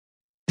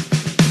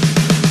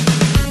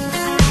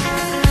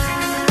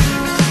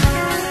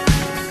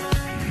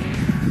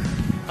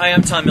Hi,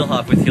 I'm Tom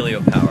Milhoff with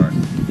Helio Power.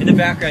 In the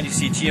background you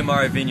see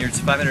Giumarra Vineyards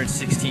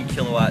 516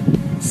 kilowatt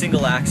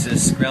single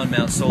axis ground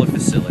mount solar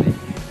facility.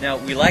 Now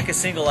we like a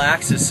single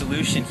axis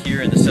solution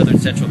here in the southern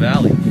Central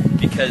Valley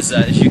because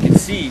as you can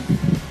see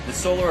the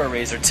solar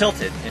arrays are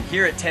tilted, and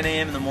here at 10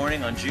 a.m. in the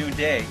morning on June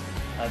day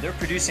they're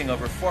producing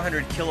over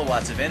 400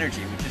 kilowatts of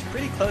energy, which is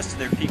pretty close to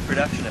their peak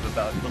production of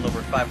about a little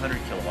over 500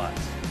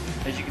 kilowatts.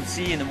 As you can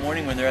see in the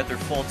morning when they're at their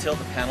full tilt,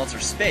 the panels are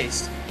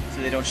spaced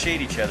so they don't shade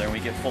each other and we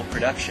get full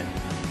production.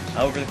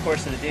 Over the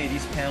course of the day,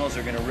 these panels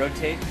are going to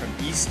rotate from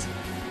east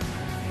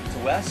to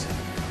west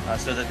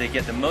so that they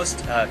get the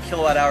most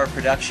kilowatt hour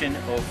production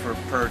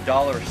per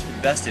dollar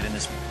invested in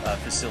this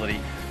facility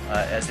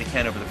as they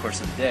can over the course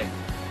of the day.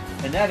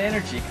 And that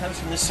energy comes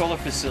from this solar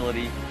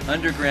facility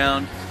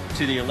underground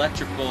to the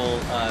electrical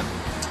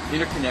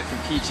interconnect from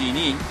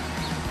PG&E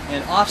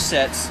and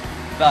offsets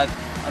about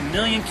 1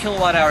 million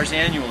kilowatt hours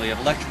annually of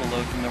electrical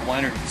load from their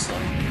winery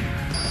facility.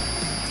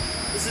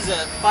 This is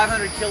a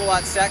 500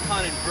 kilowatt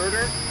SATCON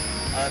inverter.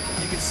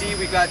 You can see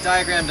we've got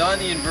diagrammed on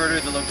the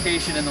inverter the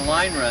location and the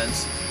line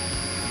runs.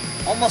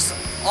 Almost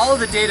all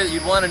of the data that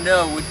you'd want to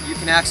know you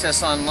can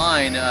access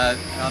online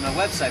on our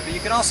website, but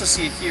you can also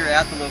see it here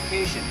at the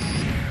location.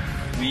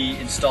 We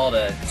installed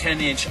a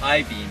 10-inch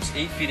I-beams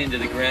 8 feet into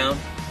the ground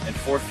and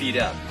 4 feet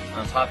up.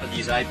 On top of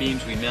these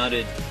I-beams we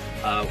mounted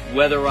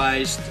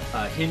weatherized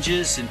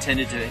hinges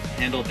intended to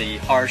handle the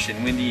harsh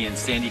and windy and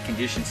sandy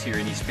conditions here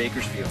in East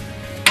Bakersfield.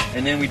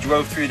 And then we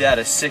drove through that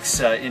a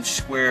 6-inch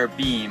square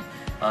beam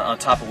on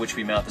top of which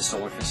we mount the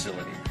solar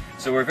facility.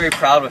 So we're very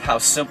proud of how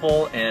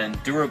simple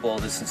and durable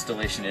this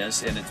installation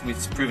is, and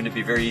it's proven to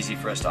be very easy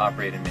for us to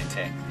operate and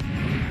maintain.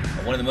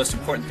 One of the most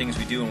important things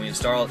we do when we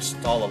install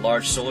a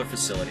large solar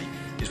facility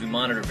is we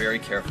monitor very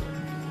carefully.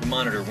 We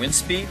monitor wind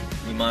speed,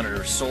 we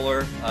monitor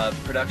solar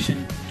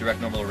production,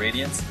 direct normal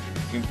irradiance,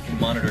 we can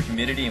monitor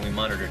humidity, and we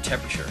monitor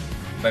temperature.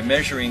 By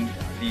measuring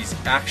these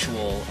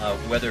actual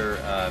weather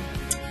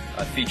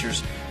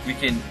features, we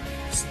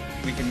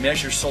can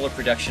measure solar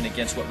production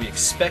against what we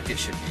expect it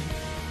should be,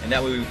 and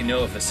that way we can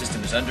know if a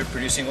system is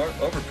underproducing or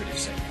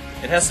overproducing.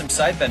 It has some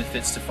side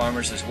benefits to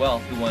farmers as well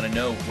who want to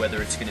know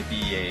whether it's going to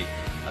be a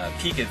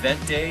peak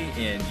event day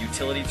in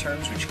utility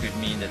terms, which could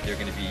mean that they're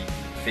going to be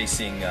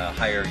facing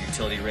higher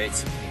utility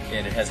rates,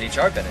 and it has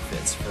HR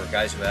benefits for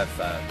guys who have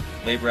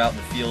labor out in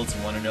the fields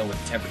and want to know what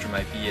the temperature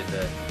might be at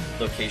the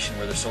location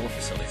where their solar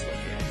facility is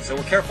located. So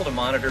we're careful to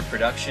monitor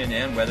production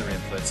and weather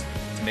inputs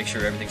to make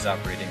sure everything's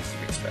operating as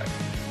we expect.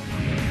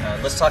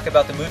 Let's talk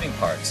about the moving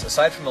parts.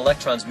 Aside from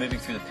electrons moving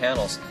through the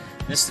panels,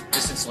 this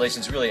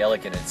installation is really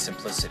elegant in its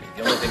simplicity.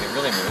 The only thing that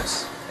really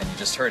moves, and you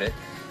just heard it,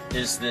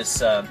 is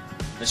this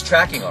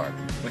tracking arm,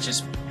 which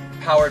is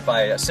powered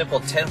by a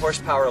simple 10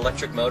 horsepower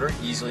electric motor,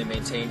 easily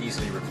maintained,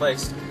 easily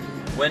replaced.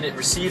 When it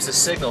receives a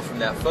signal from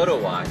that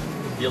photo eye,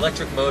 the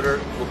electric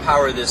motor will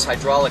power this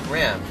hydraulic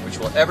ram, which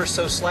will ever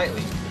so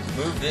slightly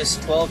move this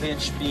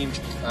 12-inch beam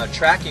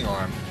tracking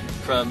arm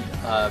from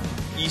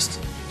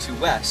east to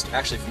west,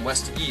 actually from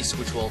west to east,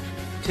 which will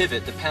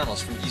pivot the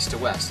panels from east to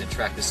west and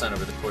track the sun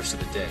over the course of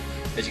the day.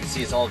 As you can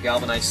see, it's all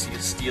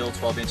galvanized steel,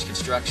 12-inch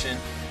construction,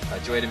 a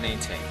joy to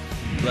maintain.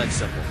 Glad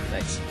simple.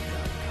 Thanks.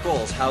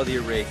 Controls how the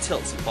array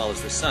tilts and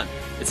follows the sun.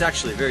 It's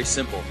actually very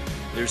simple.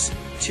 There's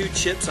 2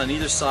 chips on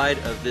either side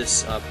of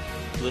this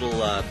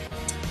little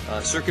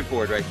circuit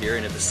board right here,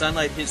 and if the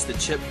sunlight hits the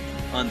chip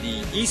on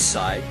the east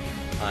side,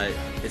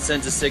 it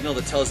sends a signal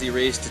that tells the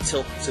arrays to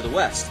tilt to the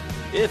west.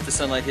 If the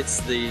sunlight hits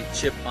the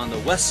chip on the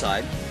west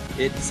side,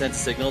 it sends a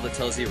signal that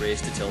tells the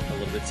arrays to tilt a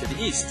little bit to the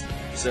east.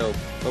 So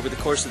over the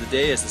course of the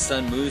day, as the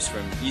sun moves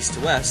from east to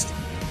west,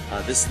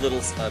 this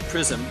little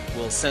prism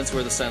will sense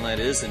where the sunlight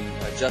is and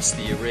adjust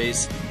the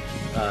arrays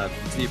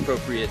to the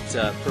appropriate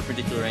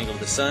perpendicular angle of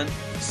the sun.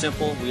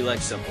 Simple, we like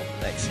simple.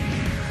 Thanks.